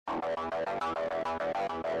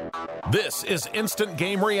This is Instant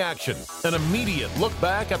Game Reaction, an immediate look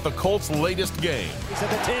back at the Colts' latest game. He's at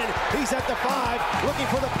the 10, he's at the 5, looking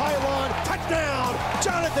for the pylon, touchdown!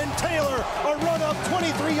 Jonathan Taylor, a run up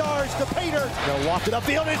 23 yards to Pater. They'll walk to the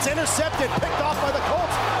field, and it's intercepted, picked off by the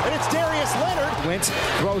Colts, and it's Darius Leonard. Wentz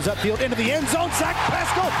throws upfield into the end zone, Zach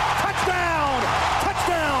Pascal, touchdown!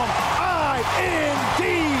 Touchdown! I-N-D-Y!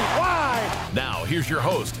 Now, here's your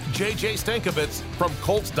host, JJ Stankevitz from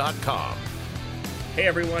Colts.com. Hey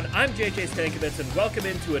everyone, I'm JJ Stankevitz, and welcome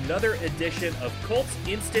into another edition of Colts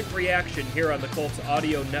Instant Reaction here on the Colts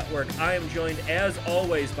Audio Network. I am joined, as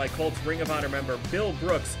always, by Colts Ring of Honor member Bill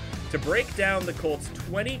Brooks to break down the Colts'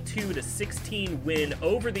 22-16 win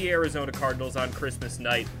over the Arizona Cardinals on Christmas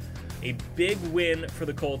night. A big win for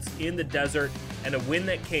the Colts in the desert, and a win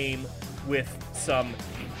that came with some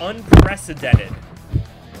unprecedented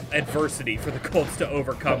adversity for the Colts to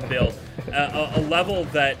overcome, Bill. A level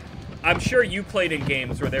that I'm sure you played in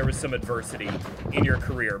games where there was some adversity in your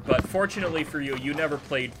career, but fortunately for you, you never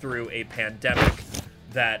played through a pandemic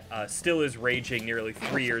that still is raging nearly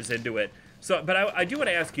 3 years into it. But I do want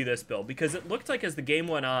to ask you this, Bill, because it looked like as the game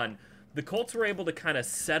went on, the Colts were able to kind of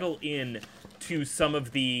settle in to some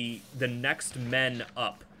of the next men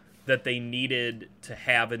up that they needed to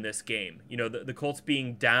have in this game. You know, the Colts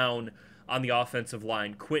being down on the offensive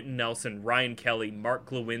line, Quentin Nelson, Ryan Kelly, Mark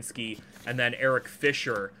Glowinski, and then Eric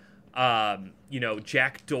Fisher.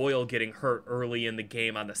 Jack Doyle getting hurt early in the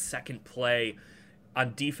game on the second play.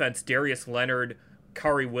 On defense, Darius Leonard,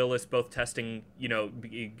 Khari Willis both testing,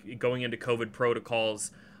 going into COVID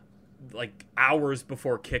protocols like hours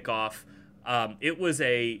before kickoff. It was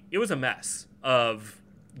a mess of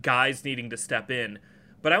guys needing to step in.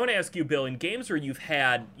 But I want to ask you, Bill, in games where you've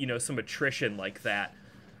had, some attrition like that,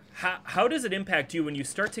 how does it impact you when you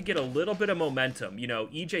start to get a little bit of momentum?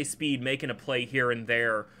 EJ Speed making a play here and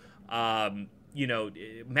there.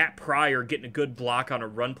 Matt Pryor getting a good block on a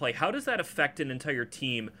run play. How does that affect an entire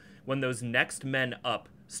team when those next men up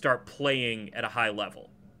start playing at a high level?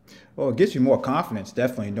 Well, it gives you more confidence,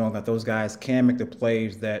 definitely, knowing that those guys can make the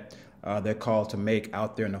plays that they're called to make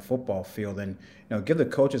out there in the football field. And, give the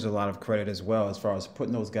coaches a lot of credit as well as far as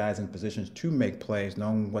putting those guys in positions to make plays,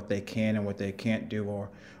 knowing what they can and what they can't do,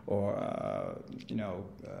 or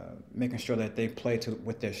making sure that they play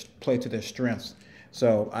to their strengths.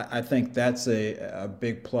 So I think that's a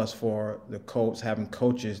big plus for the Colts, having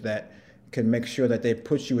coaches that can make sure that they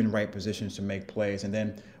put you in right positions to make plays. And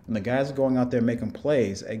then when the guys are going out there making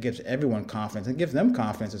plays, it gives everyone confidence. It gives them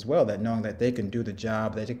confidence as well, that knowing that they can do the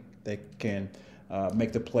job, that they can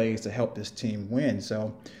make the plays to help this team win.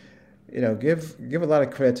 So, give a lot of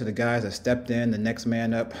credit to the guys that stepped in, the next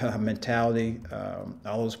man up mentality,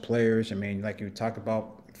 all those players. I mean, like you talk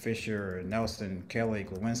about, Fisher, Nelson, Kelly,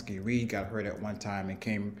 Glowinski, Reed got hurt at one time and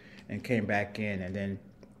came back in, and then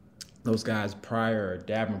those guys Pryor,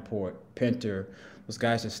 Davenport, Pinter, those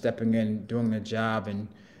guys are stepping in, doing their job, and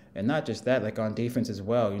not just that, like on defense as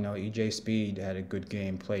well. EJ Speed had a good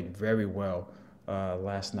game, played very well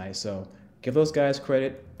last night. So give those guys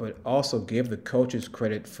credit, but also give the coaches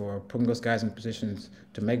credit for putting those guys in positions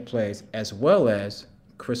to make plays, as well as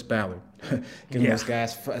Chris Ballard, giving those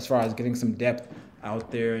guys as far as getting some depth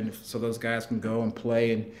out there, and so those guys can go and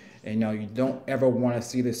play. And you don't ever want to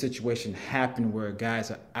see the situation happen where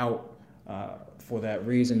guys are out for that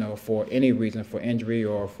reason, or for any reason, for injury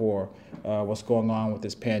or for what's going on with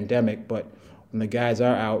this pandemic. But when the guys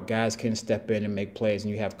are out, guys can step in and make plays,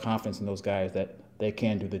 and you have confidence in those guys that they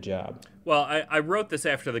can do the job. Well, I wrote this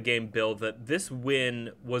after the game, Bill, that this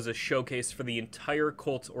win was a showcase for the entire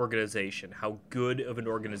Colts organization, how good of an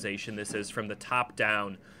organization this is from the top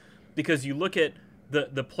down. Because you look at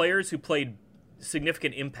the players who played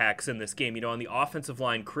significant impacts in this game. On the offensive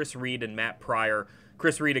line, Chris Reed and Matt Pryor.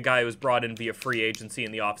 Chris Reed, a guy who was brought in via free agency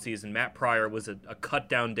in the offseason. Matt Pryor was a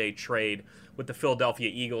cut-down day trade with the Philadelphia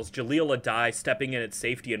Eagles. Jaleel Addae stepping in at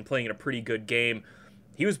safety and playing in a pretty good game.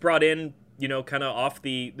 He was brought in, kind of off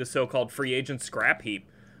the so-called free agent scrap heap,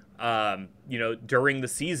 during the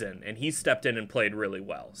season. And he stepped in and played really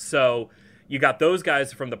well. So you got those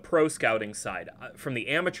guys from the pro scouting side. From the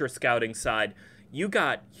amateur scouting side, you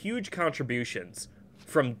got huge contributions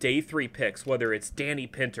from day 3 picks, whether it's Danny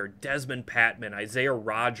Pinter, Desmond Patman, Isaiah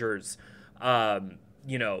Rodgers, going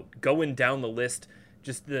down the list,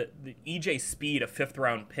 just the EJ Speed, a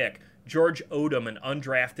 5th-round pick, George Odom, an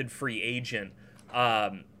undrafted free agent,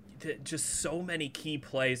 just so many key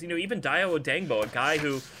plays. Even Dayo Odangbo, a guy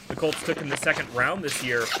who the Colts took in the 2nd round this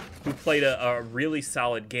year, who played a really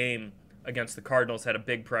solid game against the Cardinals, had a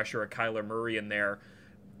big pressure at Kyler Murray in there.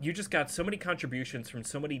 You just got so many contributions from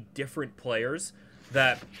so many different players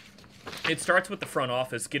that it starts with the front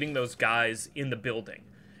office getting those guys in the building.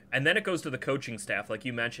 And then it goes to the coaching staff, like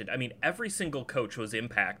you mentioned. I mean, every single coach was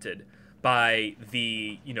impacted by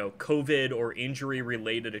the, COVID or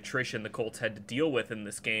injury-related attrition the Colts had to deal with in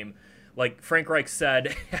this game. Like Frank Reich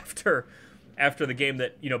said after the game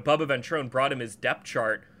that, Bubba Ventrone brought him his depth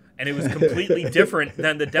chart, and it was completely different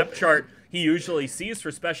than the depth chart he usually sees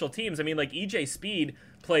for special teams. I mean, like EJ Speed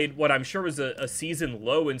played what I'm sure was a season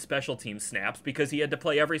low in special team snaps because he had to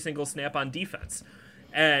play every single snap on defense.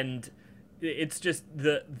 And it's just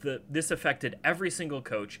this affected every single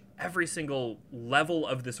coach, every single level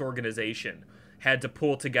of this organization had to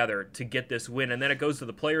pull together to get this win. And then it goes to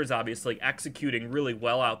the players, obviously, executing really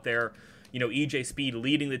well out there. EJ Speed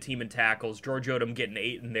leading the team in tackles, George Odom getting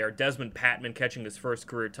 8 in there, Desmond Patman catching his first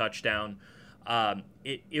career touchdown.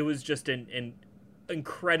 It was just an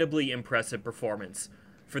incredibly impressive performance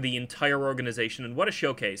for the entire organization. And what a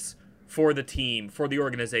showcase for the team, for the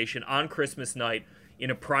organization on Christmas night in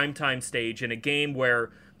a primetime stage in a game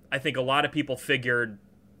where I think a lot of people figured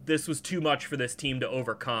this was too much for this team to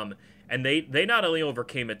overcome. And they not only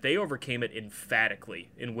overcame it, they overcame it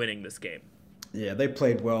emphatically in winning this game. Yeah, they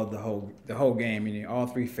played well the whole game. All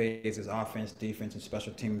three phases, offense, defense, and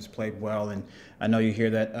special teams played well. And I know you hear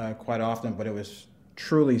that quite often, but it was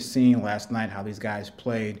truly seen last night how these guys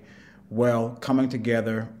played well, coming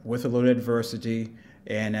together with a little adversity.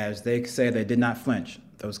 And as they say, they did not flinch.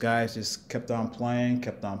 Those guys just kept on playing,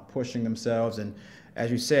 kept on pushing themselves. And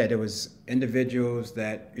as you said, it was individuals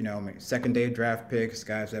that, second-day draft picks,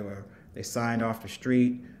 guys that they signed off the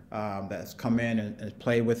street, that's come in and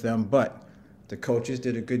played with them. But the coaches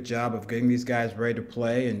did a good job of getting these guys ready to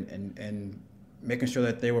play and making sure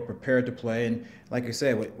that they were prepared to play. And like you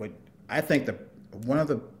said, what I think one of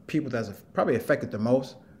the people that's probably affected the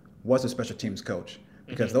most was the special teams coach,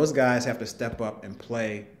 because those guys have to step up and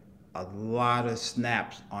play a lot of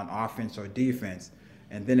snaps on offense or defense,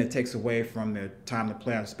 and then it takes away from their time to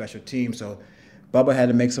play on special teams. So Bubba had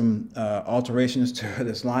to make some alterations to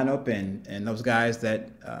this lineup, and those guys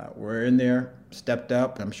that were in there stepped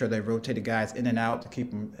up. I'm sure they rotated guys in and out to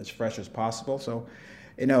keep them as fresh as possible. So,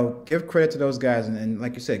 give credit to those guys, and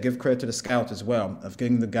like you said, give credit to the scouts as well, of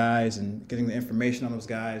getting the guys and getting the information on those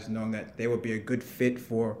guys, knowing that they would be a good fit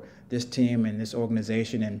for this team and this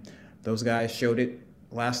organization. And those guys showed it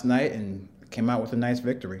last night and came out with a nice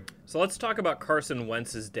victory. So let's talk about Carson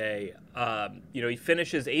Wentz's day. He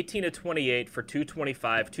finishes 18 of 28 for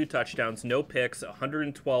 225, 2 touchdowns, no picks,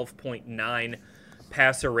 112.9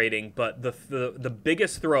 passer rating. But the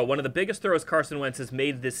biggest throw, one of the biggest throws Carson Wentz has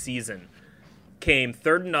made this season, came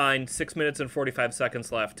 3rd and 9, 6 minutes and 45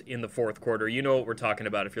 seconds left in the fourth quarter. You know what we're talking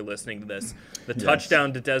about if you're listening to this. The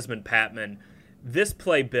touchdown to Desmond Patman. This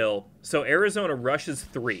play, Bill, so Arizona rushes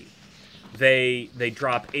 3. They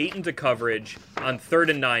drop 8 into coverage on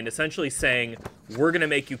 3rd and 9, essentially saying, we're going to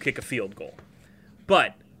make you kick a field goal.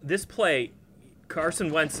 But this play,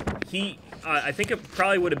 Carson Wentz, I think it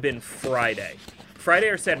probably would have been Friday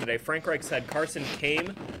or Saturday. Frank Reich said Carson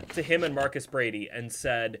came to him and Marcus Brady and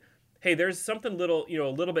said, hey, there's something a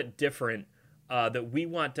little bit different that we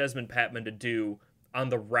want Desmond Patman to do on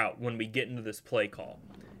the route when we get into this play call.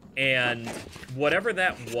 And whatever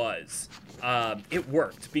that was, it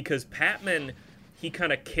worked, because Patman, he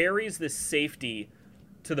kind of carries this safety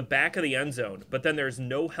to the back of the end zone, but then there's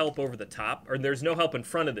no help over the top, or there's no help in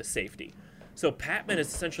front of the safety. So Patman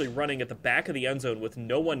is essentially running at the back of the end zone with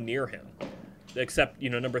no one near him, except,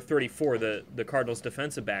 number 34, the Cardinals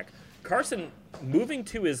defensive back. Carson moving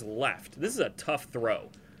to his left. This is a tough throw.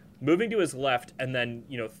 Moving to his left and then,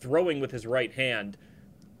 throwing with his right hand,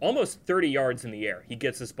 almost 30 yards in the air. He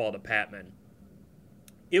gets this ball to Patman.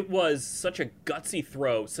 It was such a gutsy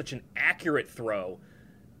throw, such an accurate throw,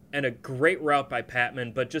 and a great route by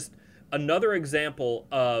Patman, but just another example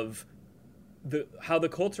of how the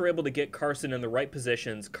Colts are able to get Carson in the right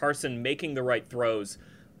positions, Carson making the right throws.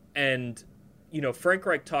 And, Frank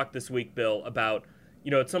Reich talked this week, Bill, about,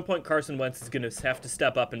 at some point Carson Wentz is going to have to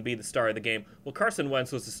step up and be the star of the game. Well, Carson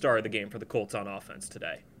Wentz was the star of the game for the Colts on offense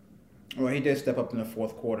today. Well, he did step up in the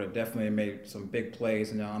fourth quarter, definitely made some big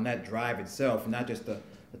plays. And on that drive itself, not just the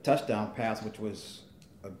touchdown pass, which was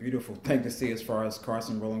a beautiful thing to see as far as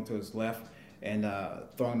Carson rolling to his left and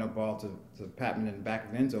throwing the ball to Patman in the back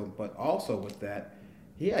of the end zone, but also with that,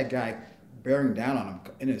 he had a guy bearing down on him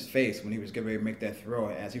in his face when he was getting ready to make that throw.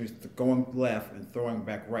 As he was going left and throwing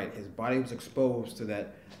back right, his body was exposed to the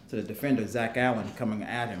defender, Zach Allen, coming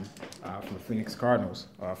at him from the Phoenix Cardinals,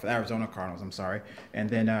 for the Arizona Cardinals, I'm sorry. And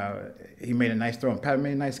then he made a nice throw, and Patman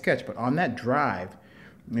made a nice catch. But on that drive,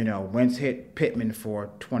 Wentz hit Pittman for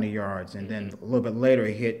 20 yards, and then a little bit later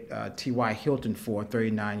he hit T.Y. Hilton for a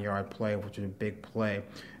 39-yard play, which was a big play.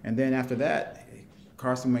 And then after that,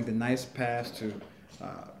 Carson made a nice pass to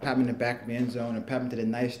Patman in the back of the end zone, and Patman did a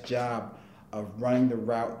nice job of running the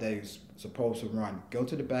route that he's supposed to run. Go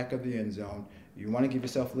to the back of the end zone. You want to give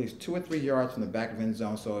yourself at least 2 or 3 yards from the back of the end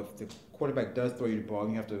zone, so if the quarterback does throw you the ball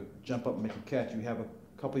and you have to jump up and make a catch, you have a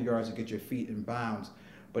couple of yards to get your feet in bounds.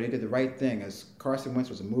 But he did the right thing. As Carson Wentz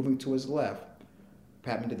was moving to his left,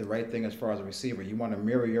 Patman did the right thing as far as a receiver. You want to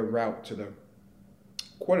mirror your route to the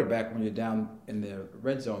quarterback when you're down in the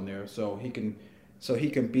red zone there, so he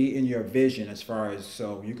can be in your vision as far as,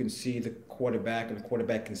 so you can see the quarterback and the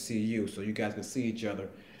quarterback can see you, so you guys can see each other.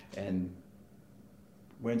 And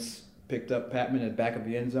Wentz picked up Patman in the back of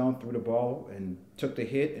the end zone, threw the ball, and took the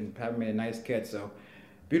hit, and Patman made a nice catch. So,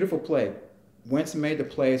 beautiful play. Wentz made the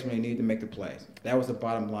plays when he needed to make the plays. That was the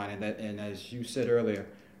bottom line. And as you said earlier,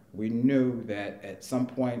 we knew that at some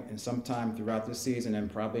point and some time throughout the season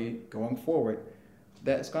and probably going forward,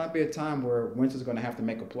 that it's going to be a time where Wentz is going to have to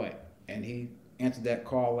make a play. And he answered that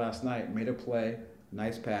call last night, made a play,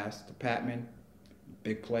 nice pass to Patman,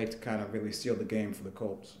 big play to kind of really seal the game for the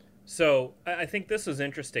Colts. So I think this was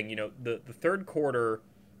interesting. You know, the third quarter,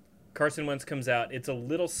 Carson Wentz comes out. It's a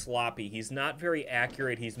little sloppy. He's not very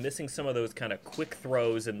accurate. He's missing some of those kind of quick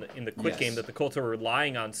throws in the quick game that the Colts are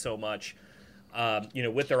relying on so much,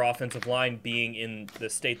 with their offensive line being in the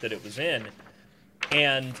state that it was in.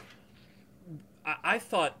 And I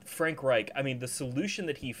thought Frank Reich, the solution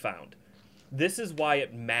that he found, this is why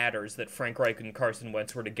it matters that Frank Reich and Carson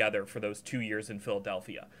Wentz were together for those 2 years in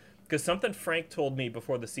Philadelphia. Because something Frank told me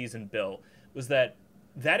before the season, Bill, was that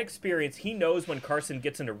experience, he knows when Carson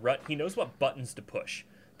gets in a rut, he knows what buttons to push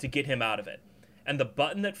to get him out of it. And the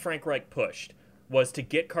button that Frank Reich pushed was to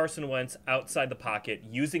get Carson Wentz outside the pocket,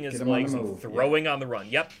 using his legs and throwing on the run.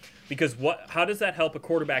 Yep. Because how does that help a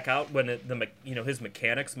quarterback out when his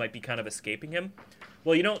mechanics might be kind of escaping him?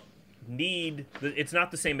 Well, you don't need, it's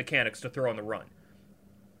not the same mechanics to throw on the run.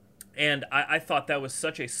 And I thought that was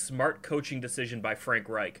such a smart coaching decision by Frank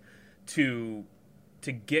Reich to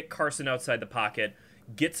get Carson outside the pocket,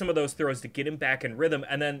 get some of those throws to get him back in rhythm.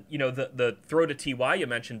 And then, the throw to T.Y. you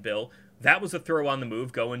mentioned, Bill, that was a throw on the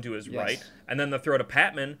move going to his right. And then the throw to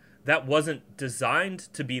Patman, that wasn't designed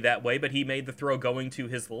to be that way, but he made the throw going to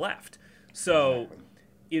his left. So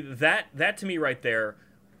that to me right there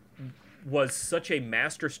was such a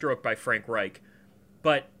masterstroke by Frank Reich.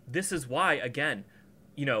 But this is why, again,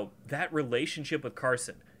 that relationship with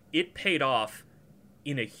Carson, it paid off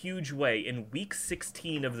in a huge way in week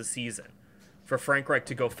 16 of the season for Frank Reich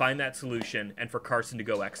to go find that solution and for Carson to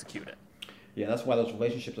go execute it. Yeah, that's why those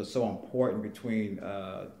relationships are so important between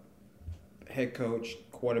head coach,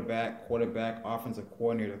 quarterback, offensive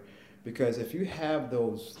coordinator. Because if you have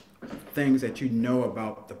those things that you know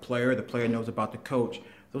about the player knows about the coach,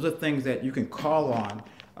 those are things that you can call on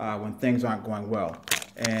when things aren't going well.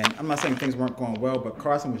 And I'm not saying things weren't going well, but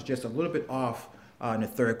Carson was just a little bit off in the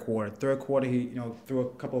third quarter. Third quarter, he threw a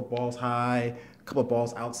couple of balls high, a couple of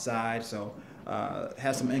balls outside, so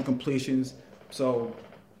had some incompletions. So,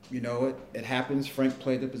 it happens. Frank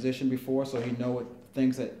played the position before, so he knows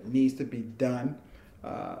things that needs to be done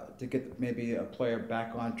to get maybe a player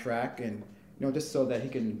back on track, and just so that he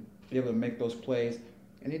can be able to make those plays.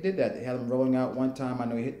 And he did that. They had him rolling out one time. I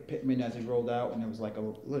know he hit Pittman as he rolled out, and it was like a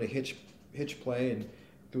little hitch play, and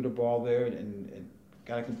threw the ball there and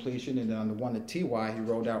got a completion. And then on the one to T.Y., he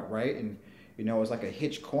rolled out right, and it was like a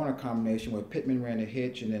hitch corner combination where Pittman ran a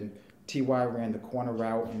hitch, and then T.Y. ran the corner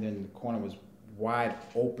route, and then the corner was wide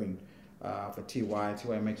open for T.Y.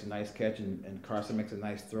 T.Y. makes a nice catch, and Carson makes a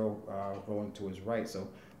nice throw rolling to his right. So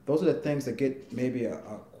those are the things that get maybe a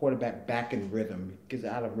quarterback back in rhythm, gets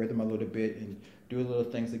out of rhythm a little bit, and do little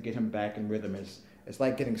things to get him back in rhythm. It's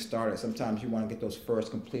like getting started. Sometimes you want to get those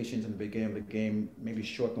first completions in the beginning of the game, maybe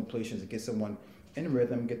short completions to get someone in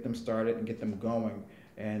rhythm, get them started, and get them going.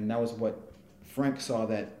 And that was what Frank saw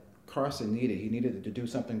that Carson needed. He needed to do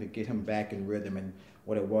something to get him back in rhythm, and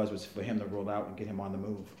what it was for him to roll out and get him on the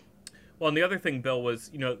move. Well, and the other thing, Bill, was,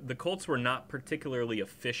 the Colts were not particularly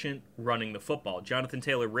efficient running the football. Jonathan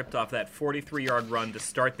Taylor ripped off that 43-yard run to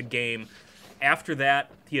start the game. After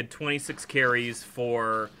that, he had 26 carries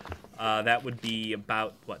for, that would be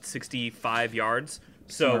about, 65 yards?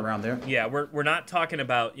 So around there. Yeah, we're not talking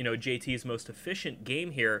about, JT's most efficient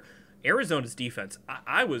game here. Arizona's defense,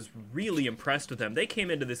 I was really impressed with them. They came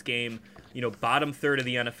into this game, bottom third of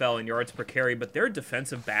the NFL in yards per carry, but their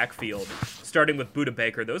defensive backfield, starting with Budda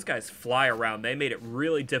Baker, those guys fly around. They made it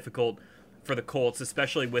really difficult for the Colts,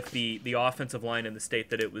 especially with the offensive line in the state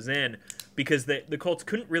that it was in, because the Colts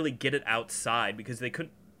couldn't really get it outside, because they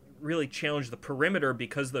couldn't really challenge the perimeter,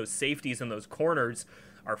 because those safeties and those corners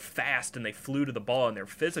are fast and they flew to the ball and they're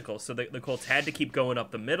physical. So the Colts had to keep going up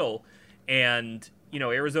the middle, and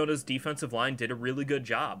Arizona's defensive line did a really good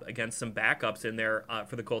job against some backups in there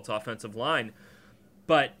for the Colts offensive line.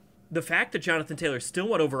 But the fact that Jonathan Taylor still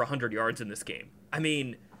went over 100 yards in this game, I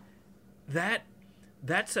mean, that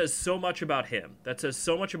says so much about him. That says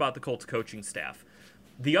so much about the Colts coaching staff.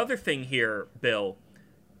 The other thing here, Bill,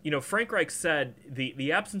 Frank Reich said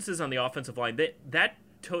the absences on the offensive line, that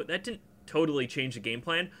didn't totally change the game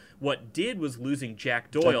plan. What did was losing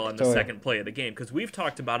Jack Doyle on the second play of the game, because we've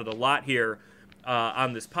talked about it a lot here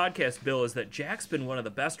on this podcast, Bill, is that Jack's been one of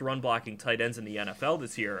the best run-blocking tight ends in the NFL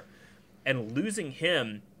this year, and losing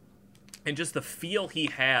him and just the feel he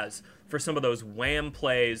has for some of those wham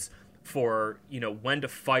plays, for when to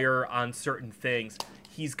fire on certain things.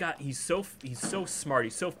 He's so smart,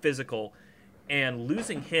 he's so physical, and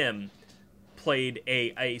losing him played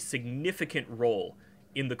a significant role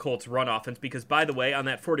in the Colts run offense, because, by the way, on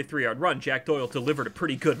that 43-yard run, Jack Doyle delivered a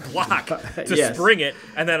pretty good block to yes. spring it,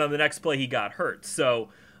 and then on the next play he got hurt. So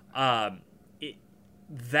that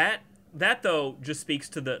though just speaks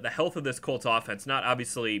to the health of this Colts offense, not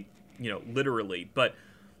obviously literally, but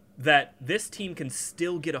that this team can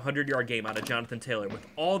still get a 100-yard game out of Jonathan Taylor with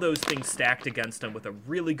all those things stacked against him, with a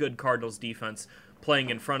really good Cardinals defense playing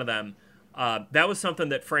in front of them. That was something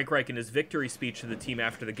that Frank Reich in his victory speech to the team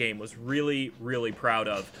after the game was really, really proud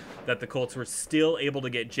of, that the Colts were still able to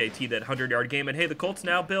get JT that 100-yard game. And hey, the Colts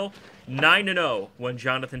now, Bill, 9-0 when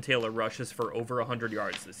Jonathan Taylor rushes for over 100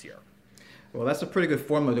 yards this year. Well, that's a pretty good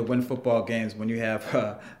formula to win football games, when you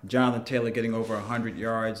have Jonathan Taylor getting over 100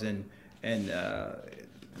 yards and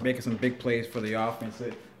making some big plays for the offense.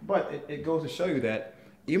 But it goes to show you that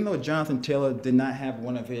even though Jonathan Taylor did not have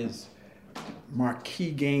one of his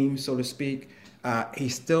marquee games, so to speak, he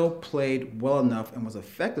still played well enough and was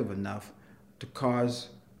effective enough to cause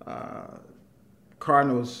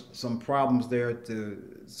Cardinals some problems there,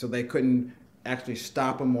 so they couldn't actually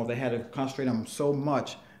stop him, or they had to concentrate on him so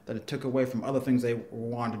much that it took away from other things they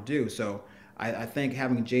wanted to do. So I think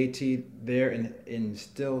having JT there and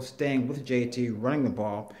still staying with JT, running the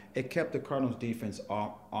ball, it kept the Cardinals defense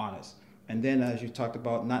honest. And then, as you talked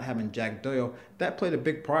about, not having Jack Doyle, that played a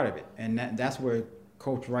big part of it. And that's where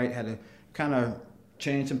Coach Wright had to kind of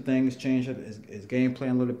change some things, change his game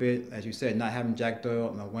plan a little bit. As you said, not having Jack Doyle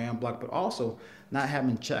on the wham block, but also not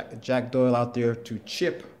having Jack Doyle out there to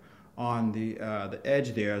chip on the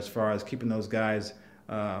edge there, as far as keeping those guys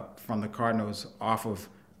from the Cardinals off of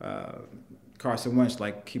Carson Wentz,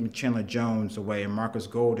 like keeping Chandler Jones away and Marcus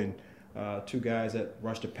Golden, two guys that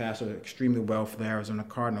rushed the passer extremely well for the Arizona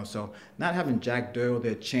Cardinals. So not having Jack Doyle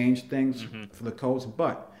there changed things for the Colts,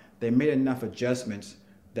 but they made enough adjustments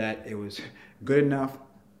that it was good enough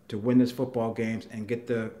to win this football games and get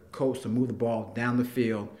the Colts to move the ball down the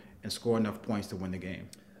field and score enough points to win the game.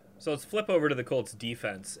 So let's flip over to the Colts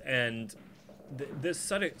defense, and this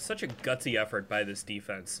such a gutsy effort by this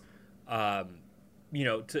defense.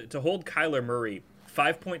 To hold Kyler Murray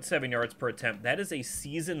 5.7 yards per attempt, that is a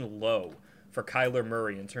season low for Kyler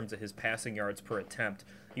Murray in terms of his passing yards per attempt.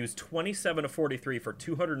 He was 27 of 43 for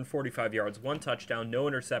 245 yards, 1 touchdown, no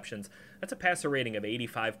interceptions. That's a passer rating of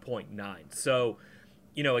 85.9. So,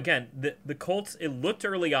 again, the Colts, it looked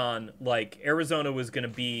early on like Arizona was going to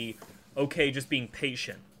be okay just being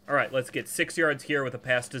patient. All right, let's get 6 yards here with a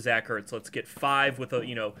pass to Zach Ertz. Let's get 5 with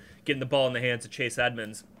getting the ball in the hands of Chase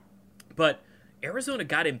Edmonds. But Arizona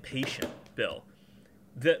got impatient, Bill.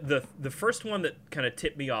 The first one that kind of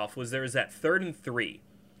tipped me off was there was that 3rd and 3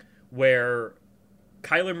 where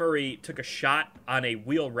Kyler Murray took a shot on a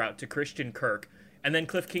wheel route to Christian Kirk, and then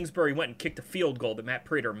Cliff Kingsbury went and kicked a field goal that Matt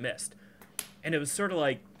Prater missed. And it was sort of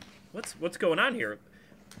like, what's going on here?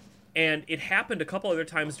 And it happened a couple other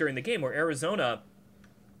times during the game where Arizona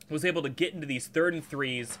was able to get into these 3rd and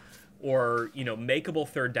 3s or,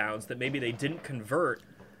 makeable 3rd downs that maybe they didn't convert,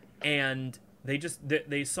 and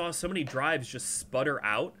they saw so many drives just sputter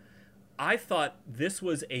out. I thought this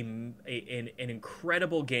was an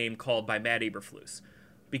incredible game called by Matt Eberflus,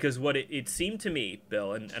 because what it seemed to me,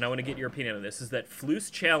 Bill, and I want to get your opinion on this, is that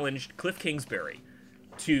Flus challenged Cliff Kingsbury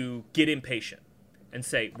to get impatient and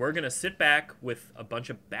say, we're going to sit back with a bunch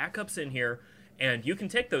of backups in here, and you can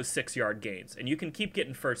take those 6-yard gains, and you can keep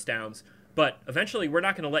getting first downs, but eventually we're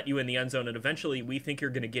not going to let you in the end zone, and eventually we think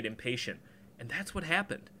you're going to get impatient. And that's what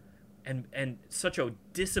happened. And such a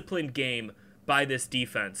disciplined game by this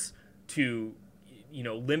defense to,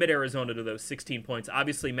 limit Arizona to those 16 points.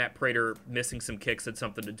 Obviously, Matt Prater missing some kicks had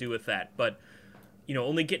something to do with that. But,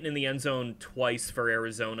 only getting in the end zone twice for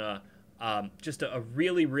Arizona, just a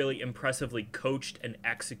really, really impressively coached and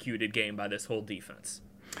executed game by this whole defense.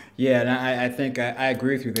 Yeah, and I think I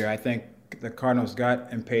agree with you there. I think the Cardinals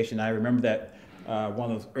got impatient. I remember that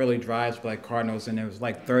one of those early drives by the Cardinals, and it was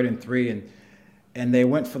like 3rd and 3, and and they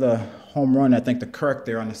went for the home run, I think, to Kirk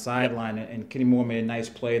there on the sideline, and Kenny Moore made a nice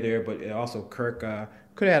play there, but also Kirk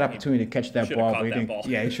could have had opportunity to catch that ball. But he didn't.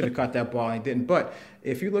 Yeah, he should have caught that ball, and he didn't. But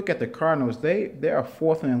if you look at the Cardinals, they are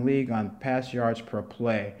fourth in the league on pass yards per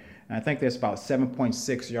play. And I think there's about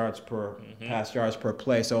 7.6 yards per pass yards per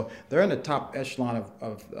play. So they're in the top echelon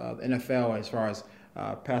of NFL as far as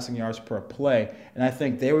passing yards per play. And I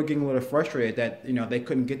think they were getting a little frustrated that, they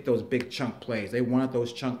couldn't get those big chunk plays. They wanted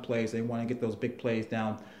those chunk plays. They wanted to get those big plays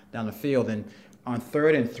down the field. And on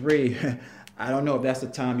 3rd and 3, I don't know if that's the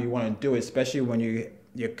time you want to do it, especially when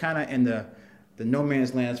you're kind of in the no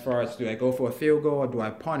man's land as far as, do I go for a field goal or do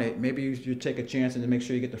I punt it? Maybe you take a chance and make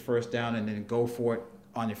sure you get the first down and then go for it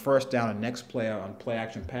on your first down and next play on play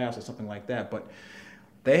action pass or something like that. But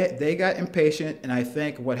they got impatient, and I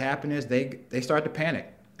think what happened is they started to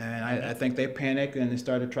panic. And I think they panicked and they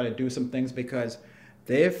started to try to do some things because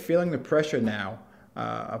they're feeling the pressure now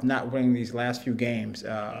of not winning these last few games.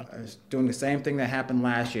 Doing the same thing that happened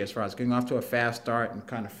last year as far as getting off to a fast start and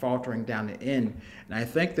kind of faltering down the end. And I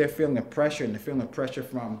think they're feeling the pressure, and they're feeling the pressure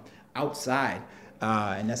from outside.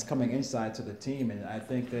 And that's coming inside to the team, and I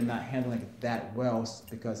think they're not handling it that well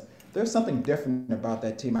because there's something different about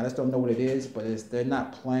that team. I just don't know what it is, but they're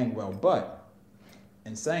not playing well. But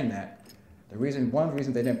in saying that, one of the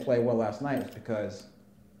reasons they didn't play well last night is because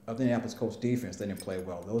of the Indianapolis Colts defense. They didn't play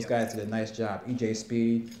well. Those guys did a nice job. E.J.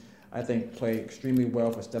 Speed, I think, played extremely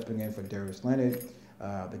well for stepping in for Darius Leonard.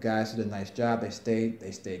 The guys did a nice job. They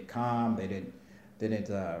stayed calm. They didn't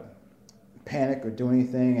panic or do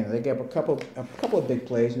anything, and they gave a couple of big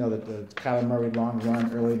plays. The Kyler Murray long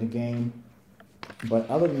run early in the game. But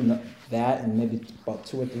other than that, and maybe about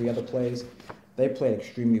 2 or 3 other plays, they played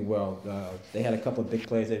extremely well. They had a couple of big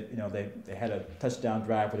plays. They had a touchdown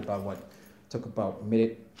drive with took about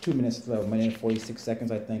 2 minutes, a minute and 46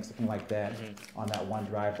 seconds, I think, something like that, on that one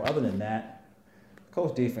drive. But other than that,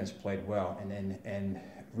 Colts defense played well and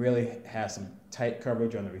really had some tight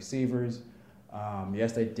coverage on the receivers.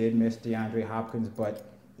 Yes, they did miss DeAndre Hopkins, but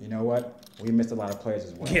you know what? We missed a lot of players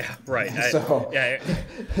as well. Yeah, right. So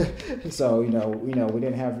we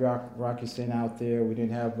didn't have Rocky Sin out there. We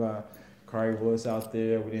didn't have Kari Willis out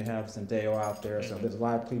there. We didn't have Sandeo out there. So there's a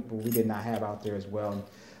lot of people we did not have out there as well.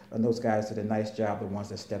 And those guys did a nice job, the ones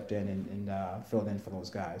that stepped in and filled in for those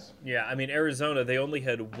guys. Yeah, I mean, Arizona, they only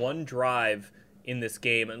had one drive in this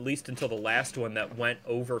game, at least until the last one, that went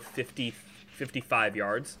over 55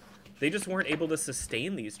 yards. They just weren't able to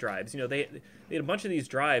sustain these drives. They had a bunch of these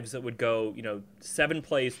drives that would go, 7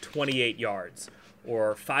 plays, 28 yards,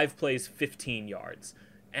 or 5 plays, 15 yards.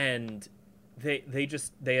 And they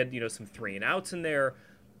had, some 3 and outs in there.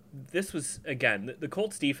 This was, again, the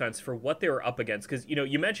Colts defense for what they were up against. Because,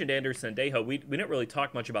 you mentioned Andrew Sendejo. We didn't really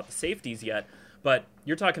talk much about the safeties yet, but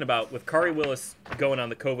you're talking about with Kari Willis going on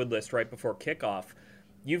the COVID list right before kickoff,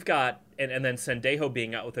 you've got, and then Sendejo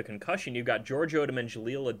being out with a concussion, you've got George Odom and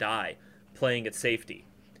Jaleel Adai playing at safety.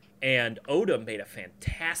 And Odom made a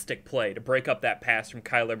fantastic play to break up that pass from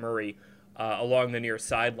Kyler Murray along the near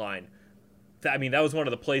sideline. That was one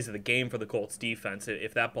of the plays of the game for the Colts defense.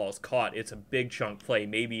 If that ball's caught, it's a big chunk play,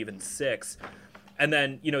 maybe even 6. And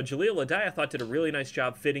then, Jaleel Adai, I thought, did a really nice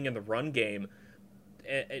job fitting in the run game.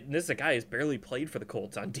 And this is a guy who's barely played for the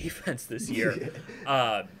Colts on defense this year.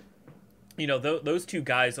 Those two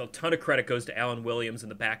guys, a ton of credit goes to Alan Williams in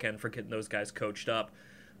the back end for getting those guys coached up.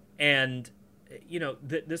 And,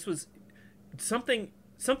 this was something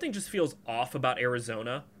just feels off about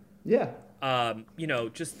Arizona. Yeah.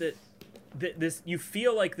 Just that this, you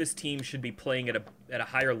feel like this team should be playing at a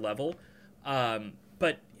higher level.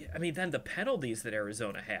 But, then the penalties that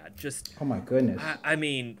Arizona had, just... Oh, my goodness.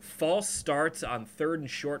 False starts on 3rd and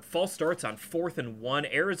short, false starts on 4th and 1.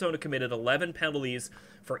 Arizona committed 11 penalties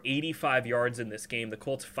for 85 yards in this game. The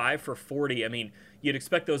Colts 5 for 40. You'd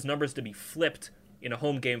expect those numbers to be flipped in a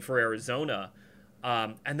home game for Arizona.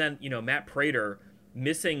 And then, Matt Prater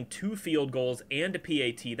missing 2 field goals and a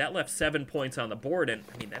PAT. That left 7 points on the board, and,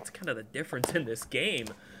 that's kind of the difference in this game.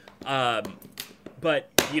 But,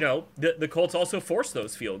 the Colts also forced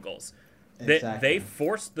those field goals. Exactly. They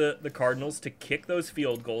forced the Cardinals to kick those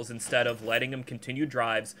field goals instead of letting them continue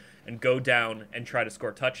drives and go down and try to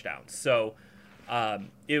score touchdowns. So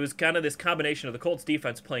it was kind of this combination of the Colts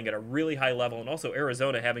defense playing at a really high level and also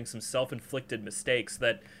Arizona having some self-inflicted mistakes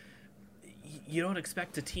that you don't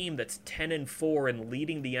expect a team that's 10-4 and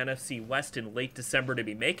leading the NFC West in late December to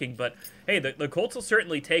be making. But hey, the Colts will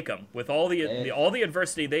certainly take them with all the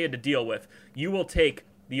adversity they had to deal with. You will take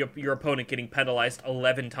your opponent getting penalized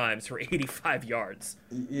 11 times for 85 yards.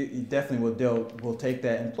 You definitely will take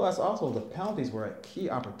that. And plus, also, the penalties were at key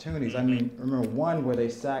opportunities. Remember one where they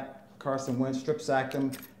sacked Carson Wentz strip sacked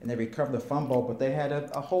him, and they recovered the fumble, but they had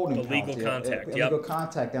a holding illegal contact, illegal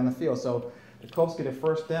contact down the field. So the Colts get a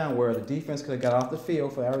first down where the defense could have got off the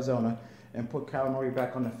field for Arizona and put Kyler Murray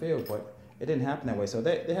back on the field, but it didn't happen that way. So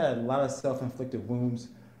they had a lot of self-inflicted wounds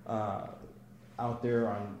out there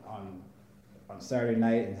on Saturday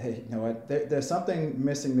night, and hey, you know what? There's something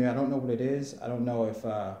missing there. I don't know what it is. I don't know if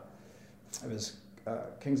it was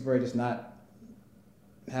Kingsbury just not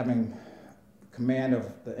having command of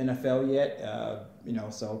the NFL yet.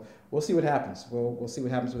 So we'll see what happens. We'll see what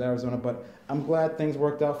happens with Arizona. But I'm glad things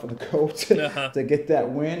worked out for the Colts to get that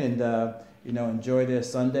win and enjoy their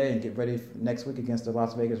Sunday and get ready for next week against the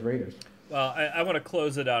Las Vegas Raiders. Well, I want to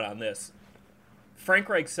close it out on this. Frank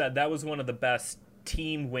Reich said that was one of the best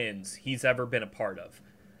team wins he's ever been a part of.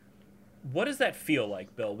 What does that feel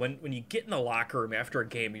like, Bill, when you get in the locker room after a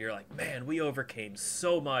game and you're like, man, we overcame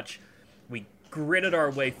so much, we gritted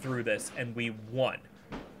our way through this, and we won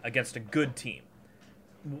against a good team?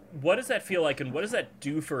 What does that feel like, and what does that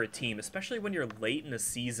do for a team, especially when you're late in the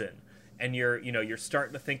season and you're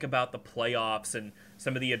starting to think about the playoffs and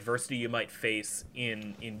some of the adversity you might face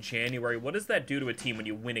in January? What does that do to a team when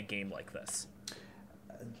you win a game like this?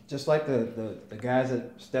 Just like the guys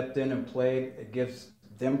that stepped in and played, it gives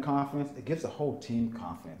them confidence. It gives the whole team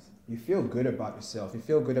confidence. You feel good about yourself. You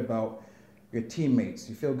feel good about your teammates.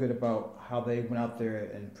 You feel good about how they went out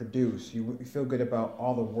there and produced. You feel good about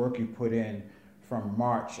all the work you put in from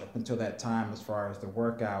March up until that time, as far as the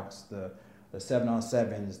workouts, the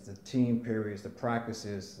 7-on-7s, the team periods, the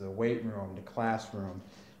practices, the weight room, the classroom.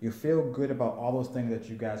 You feel good about all those things that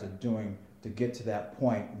you guys are doing to get to that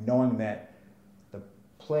point, knowing that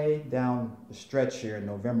play down the stretch here in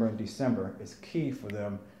November and December is key for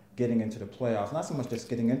them getting into the playoffs. Not so much just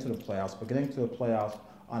getting into the playoffs, but getting into the playoffs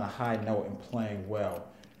on a high note and playing well.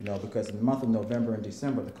 Because in the month of November and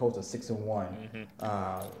December, the Colts are 6-1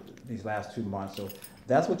 these last 2 months. So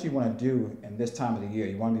that's what you want to do in this time of the year.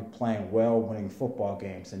 You want to be playing well, winning football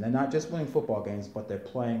games. And they're not just winning football games, but they're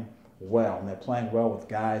playing well. And they're playing well with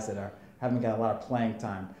guys that haven't got a lot of playing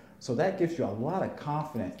time. So that gives you a lot of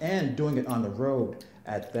confidence, and doing it on the road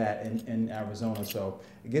at that in Arizona. So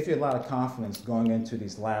it gives you a lot of confidence going into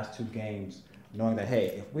these last 2 games, knowing that, hey,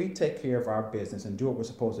 if we take care of our business and do what we're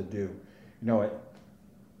supposed to do,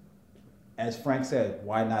 as Frank said,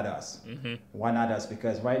 why not us? Why not us?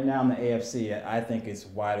 Because right now in the AFC, I think it's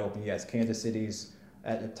wide open. Yes, Kansas City's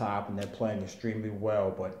at the top, and they're playing extremely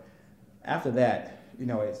well. But after that,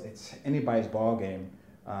 it's anybody's ball game.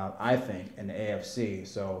 I think, in the AFC.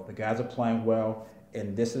 So the guys are playing well,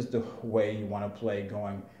 and this is the way you want to play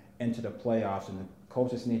going into the playoffs. And the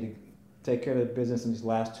coaches need to take care of their business in these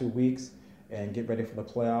last 2 weeks and get ready for the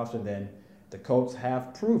playoffs. And then the Colts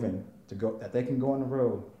have proven that they can go on the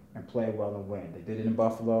road and play well and win. They did it in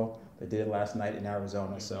Buffalo. They did it last night in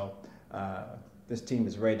Arizona. So this team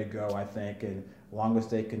is ready to go, I think. And as long as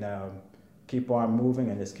they can keep on moving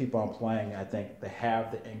and just keep on playing, I think they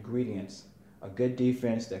have the ingredients. A good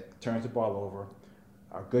defense that turns the ball over,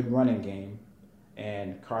 a good running game,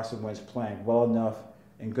 and Carson Wentz playing well enough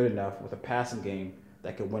and good enough with a passing game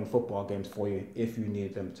that could win football games for you if you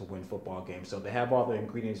need them to win football games. So they have all the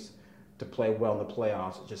ingredients to play well in the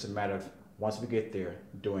playoffs. It's just a matter of, once we get there,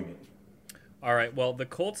 doing it. All right, well, the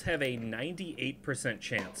Colts have a 98%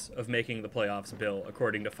 chance of making the playoffs, Bill,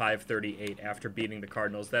 according to 538 after beating the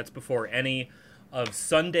Cardinals. That's before any of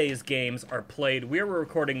Sunday's games are played. We were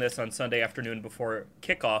recording this on Sunday afternoon before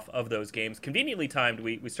kickoff of those games. Conveniently timed,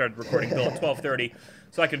 we started recording, Bill, at 12:30,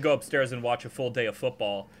 so I could go upstairs and watch a full day of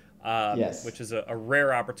football, yes, which is a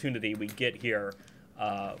rare opportunity we get here,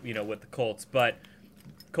 with the Colts. But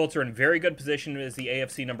Colts are in very good position as the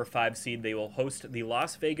AFC number 5 seed. They will host the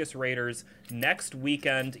Las Vegas Raiders next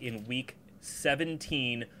weekend in Week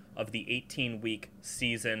 17 of the 18-week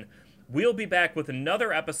season. We'll be back with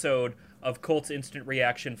another episode of Colts Instant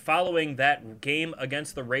Reaction following that game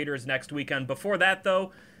against the Raiders next weekend. Before that,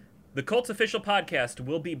 though, the Colts official podcast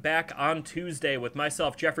will be back on Tuesday with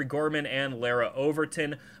myself, Jeffrey Gorman, and Lara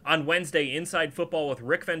Overton. On Wednesday, Inside Football with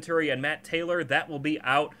Rick Venturi and Matt Taylor. That will be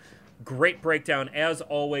out. Great breakdown, as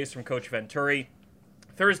always, from Coach Venturi.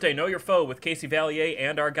 Thursday, Know Your Foe with Casey Valier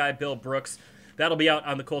and our guy Bill Brooks. That'll be out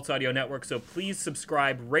on the Colts Audio Network, so please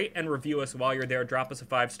subscribe, rate, and review us while you're there. Drop us a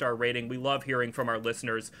 5-star rating. We love hearing from our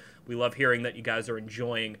listeners. We love hearing that you guys are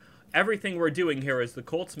enjoying everything we're doing here as the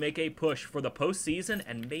Colts make a push for the postseason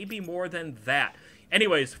and maybe more than that.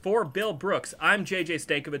 Anyways, for Bill Brooks, I'm JJ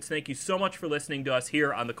Stankovitz. Thank you so much for listening to us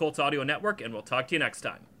here on the Colts Audio Network, and we'll talk to you next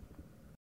time.